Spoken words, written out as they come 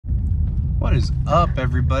What is up,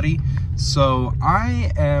 everybody? So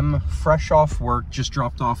I am fresh off work, just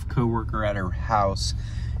dropped off a coworker at her house,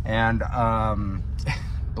 and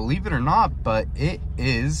believe it or not, but it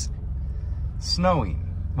is snowing.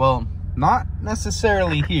 Well, not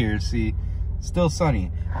necessarily here, see, still sunny,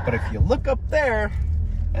 but if you look up there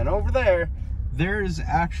and over there, there's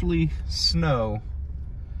actually snow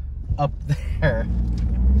up there,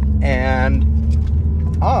 and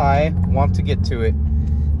I want to get to it.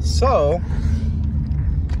 So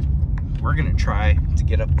we're gonna try to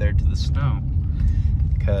get up there to the snow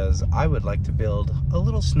because I would like to build a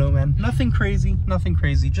little snowman. Nothing crazy,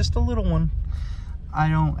 just a little one. I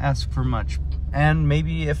don't ask for much. And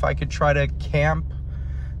maybe if I could try to camp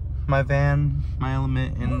my van, my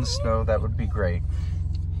element in the snow, that would be great.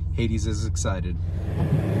 Hades is excited.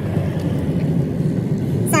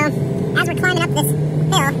 So as we're climbing up this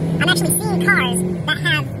hill, I'm actually seeing cars that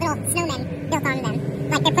have little snowmen built on them.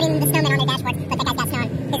 Like they're putting the snowman on their dashboard, but that guy's got snow on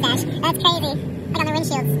his dash. That's crazy. Like on their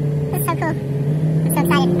windshields. This is so cool. I'm so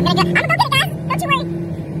excited. I'm gonna go get it, guys. Don't you worry.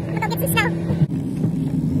 I'm gonna go get some snow.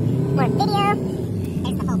 More video.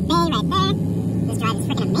 There's the whole bay right there. This drive is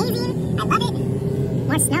freaking amazing. I love it.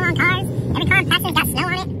 More snow on cars. Every car I'm passing got snow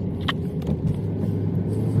on it.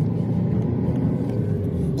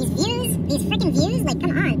 These views, these freaking views, like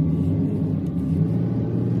come on.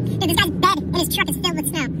 Dude, this guy's bed in his truck is filled with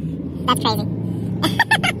snow. That's crazy.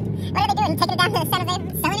 What are they doing? Taking it down to San Jose,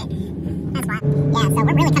 selling it? That's wild. Yeah, so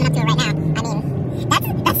we're really coming up to it right now. I mean, that's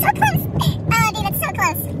so close. Oh, dude, that's so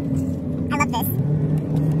close. I love this.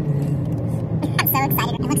 I'm so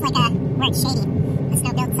excited. It looks like where it's shady. The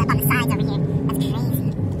snow builds up on the sides over here. That's crazy.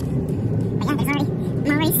 But yeah, I'm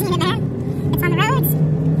already seeing it, man. It's on the roads.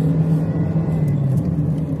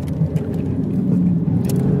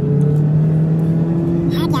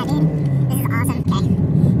 Heck yeah, dude. This is awesome. Okay.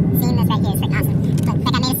 Seeing this right here is freaking awesome. Look,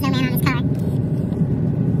 that guy made a snowman on his car.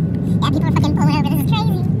 Yeah, people are fucking pulling over. This is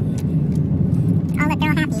crazy. Oh, look,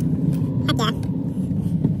 they're all happy. Heck yeah.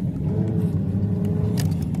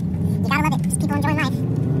 You gotta love it. Just people enjoying life.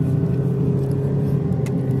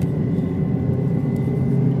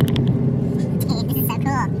 Dude, this is so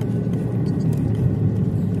cool.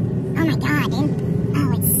 Oh my god, dude. Oh,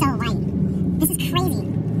 it's so white. This is crazy.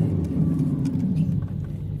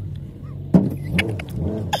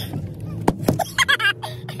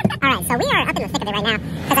 Alright, so we are up in the thick of it right now.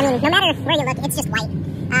 Because, I mean, no matter where you look, it's just white.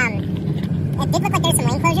 It did look like there's some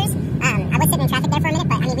lane closures. I was sitting in traffic there for a minute,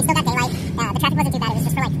 but, I mean, we still got daylight. The traffic wasn't too bad. It was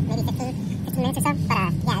just for, like, maybe 15 minutes or so. But,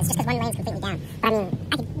 yeah, it's just because one lane's completely down. But, I mean,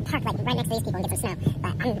 I could park, like, right next to these people and get some snow.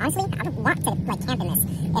 But, I mean, honestly, I would want to, like, camp in this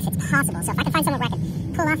if it's possible. So if I could find somewhere where I could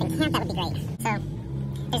pull off and camp, that would be great. So,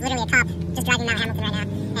 there's literally a cop just driving Mount Hamilton right now.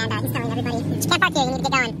 And he's telling everybody, you can't park here, you need to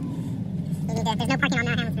get going. There's no parking on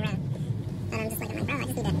Mount Hamilton Road. And I'm just like, bro, I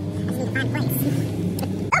just need to find a place.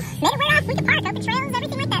 Oh, made it where we can park, open trails,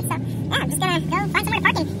 everything like that. So, yeah, I'm just gonna go find somewhere to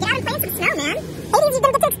park and get out and play some snow, man. Hades, you're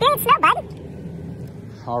gonna get to experience snow, bud.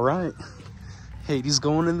 All right. Hades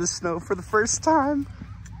going in the snow for the first time.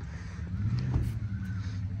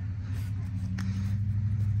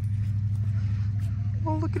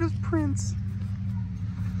 Oh, look at his prints.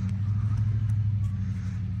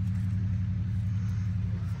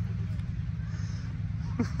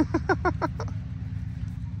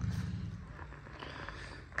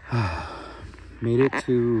 Made it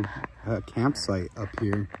to a campsite up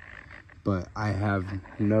here, but I have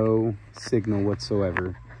no signal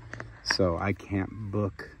whatsoever, so I can't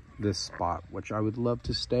book this spot, which I would love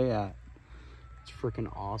to stay at. It's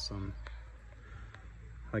freaking awesome.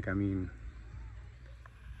 Like, I mean,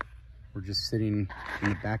 we're just sitting in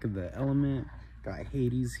the back of the element. Got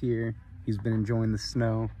Hades here. He's been enjoying the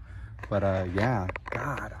snow. But yeah,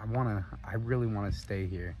 God, I really wanna stay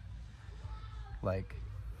here. Like,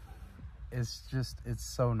 it's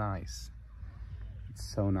so nice.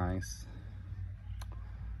 It's so nice.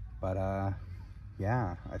 But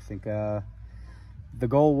yeah, I think the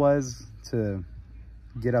goal was to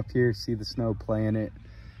get up here, see the snow, play in it.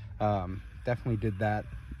 Definitely did that.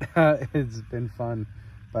 It's been fun.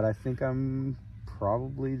 But I think I'm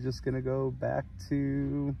probably just gonna go back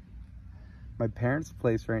to my parents'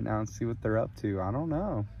 place right now and see what they're up to. I don't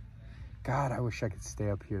know. God, I wish I could stay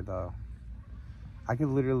up here though. I could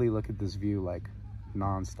literally look at this view like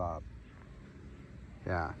non-stop.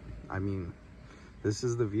 Yeah, I mean, this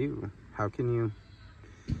is the view. How can you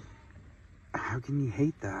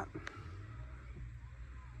hate that?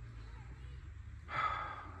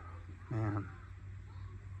 Man.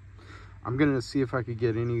 I'm gonna see if I could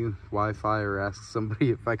get any Wi-Fi or ask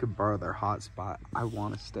somebody if I could borrow their hotspot. I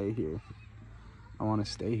wanna stay here. I wanna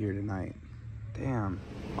stay here tonight. Damn.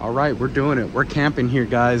 All right, we're doing it. We're camping here,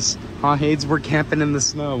 guys. Huh, Hades? We're camping in the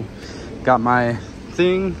snow. Got my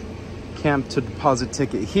thing. Camp to deposit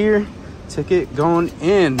ticket here. Ticket going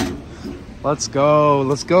in. Let's go.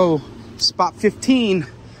 Let's go. Spot 15.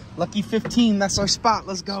 Lucky 15. That's our spot.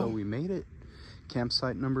 Let's go. So we made it.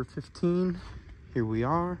 Campsite number 15. Here we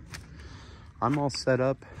are. I'm all set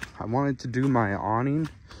up. I wanted to do my awning,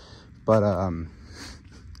 but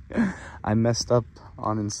I messed up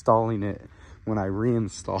on installing it when I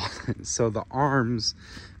reinstalled it. So the arms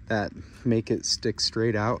that make it stick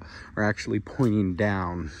straight out are actually pointing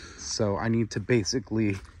down. So I need to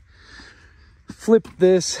basically flip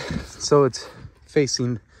this so it's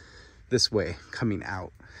facing this way, coming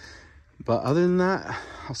out. But other than that,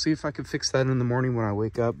 I'll see if I can fix that in the morning when I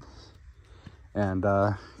wake up. And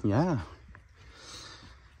yeah.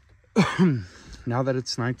 Now that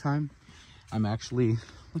it's nighttime, I'm actually,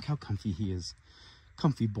 look how comfy he is.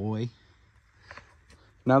 Comfy boy.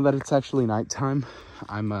 Now that it's actually nighttime,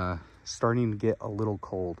 I'm starting to get a little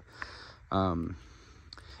cold. And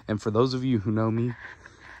for those of you who know me,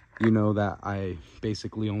 you know that I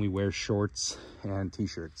basically only wear shorts and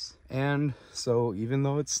t-shirts. And so even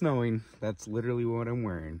though it's snowing, that's literally what I'm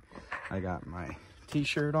wearing. I got my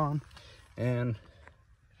t-shirt on and,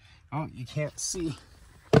 oh, you can't see.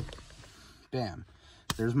 Bam,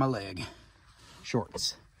 there's my leg.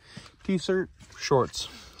 Shorts, t-shirt, shorts.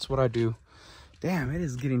 That's what I do. Damn, it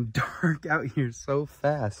is getting dark out here so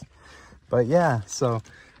fast. But yeah, so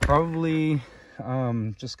probably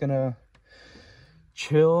just gonna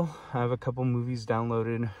chill. I have a couple movies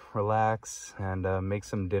downloaded, relax, and make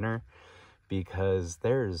some dinner because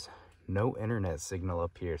there's no internet signal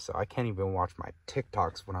up here. So I can't even watch my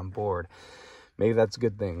TikToks when I'm bored. Maybe that's a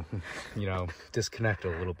good thing, you know, disconnect a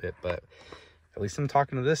little bit, but at least I'm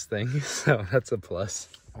talking to this thing, so that's a plus.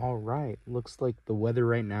 All right, looks like the weather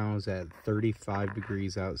right now is at 35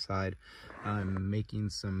 degrees outside. I'm making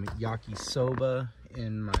some yakisoba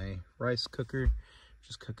in my rice cooker,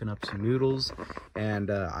 just cooking up some noodles. And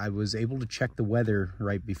I was able to check the weather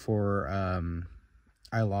right before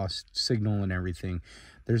I lost signal and everything.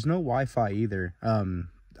 There's no Wi-Fi either.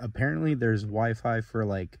 Apparently there's Wi-Fi for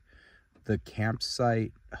like the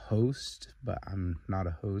campsite host, but I'm not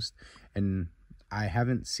a host, and I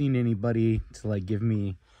haven't seen anybody to like give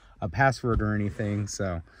me a password or anything,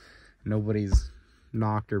 so nobody's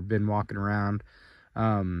knocked or been walking around.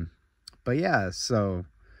 But yeah, so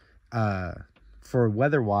for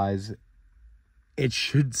weather wise, it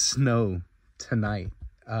should snow tonight,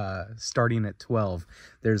 starting at 12.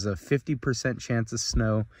 There's a 50% chance of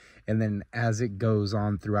snow, and then as it goes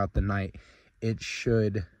on throughout the night, it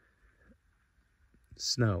should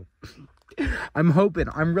snow. I'm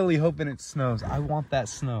really hoping it snows. I want that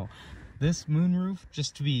snow. This moonroof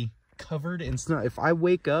just to be covered in snow. If I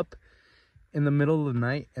wake up in the middle of the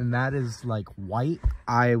night and that is like white,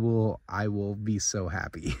 I will be so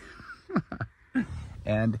happy.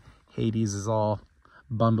 And Hades is all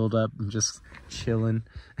bundled up and just chilling.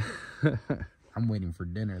 I'm waiting for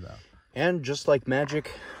dinner though. And just like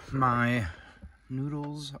magic, my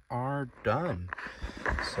noodles are done.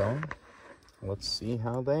 So let's see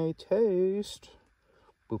how they taste.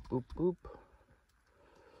 Boop, boop, boop.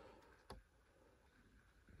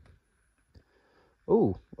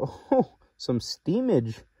 Ooh, oh, some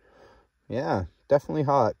steamage. Yeah, definitely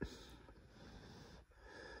hot.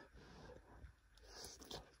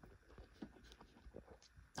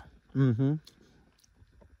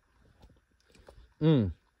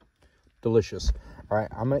 Delicious. All right,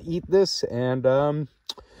 I'm gonna eat this and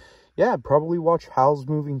yeah, probably watch Howl's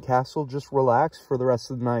Moving Castle, just relax for the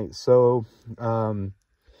rest of the night. So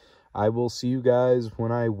I will see you guys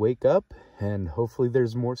when I wake up, and hopefully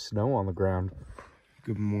there's more snow on the ground.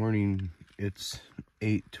 Good morning. It's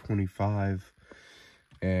 8:25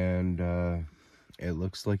 and it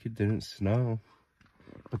looks like it didn't snow,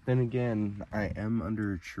 but then again, I am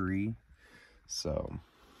under a tree, so,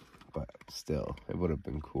 but still, it would have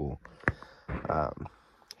been cool.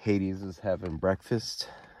 Hades is having breakfast,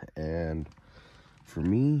 and for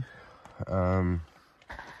me, I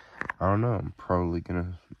don't know, I'm probably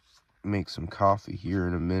gonna make some coffee here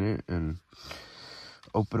in a minute and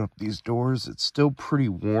open up these doors. It's still pretty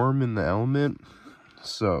warm in the element,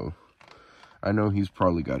 so I know he's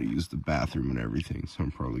probably got to use the bathroom and everything, so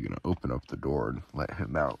I'm probably gonna open up the door and let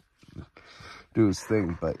him out, do his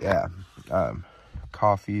thing. But yeah,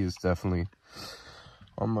 coffee is definitely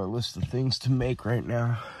on my list of things to make right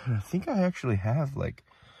now. And I think I actually have like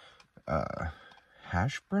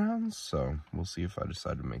hash browns, so we'll see if I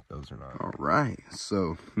decide to make those or not. All right,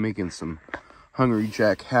 so making some Hungry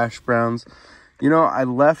Jack hash browns. You know, I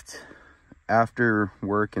left after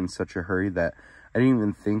work in such a hurry that I didn't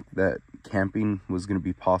even think that camping was going to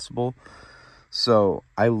be possible. So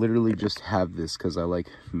I literally just have this because I like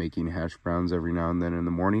making hash browns every now and then in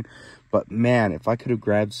the morning. But man, if I could have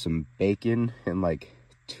grabbed some bacon and like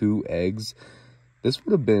 2 eggs, this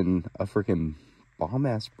would have been a freaking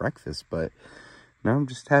bomb-ass breakfast. But now I'm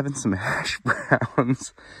just having some hash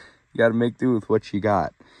browns. You got to make do with what you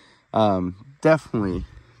got. Definitely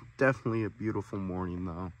a beautiful morning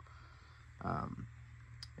though.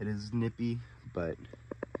 It is nippy, but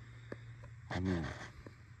I mean,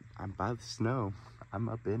 I'm by the snow. I'm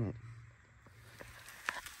up in it.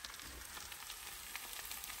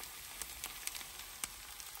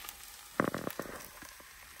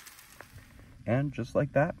 And just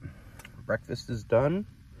like that, breakfast is done.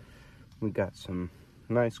 We got some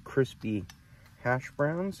nice crispy hash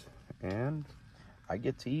browns, and I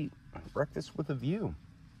get to eat breakfast with a view.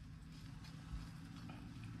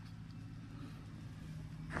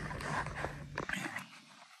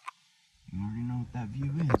 You already know what that view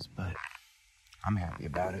is, but I'm happy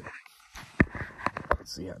about it.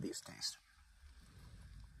 Let's see how these taste.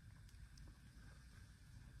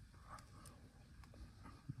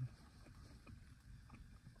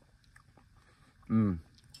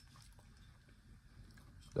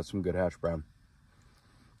 That's some good hash brown.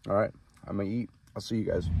 All right, I'm gonna eat. I'll see you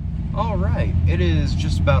guys. All right, it is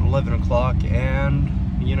just about 11 o'clock, and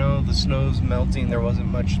you know, the snow's melting. There wasn't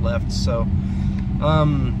much left, so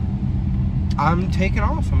I'm taking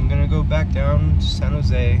off. I'm gonna go back down to San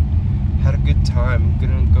Jose. Had a good time. I'm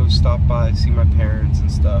gonna go stop by, see my parents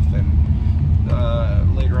and stuff, and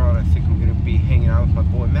later on I think I'm gonna be hanging out with my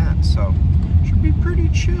boy Matt, so should be pretty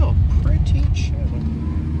chill.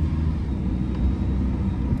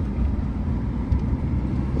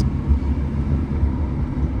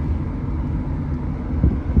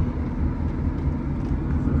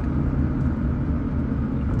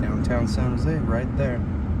 Downtown San Jose, right there.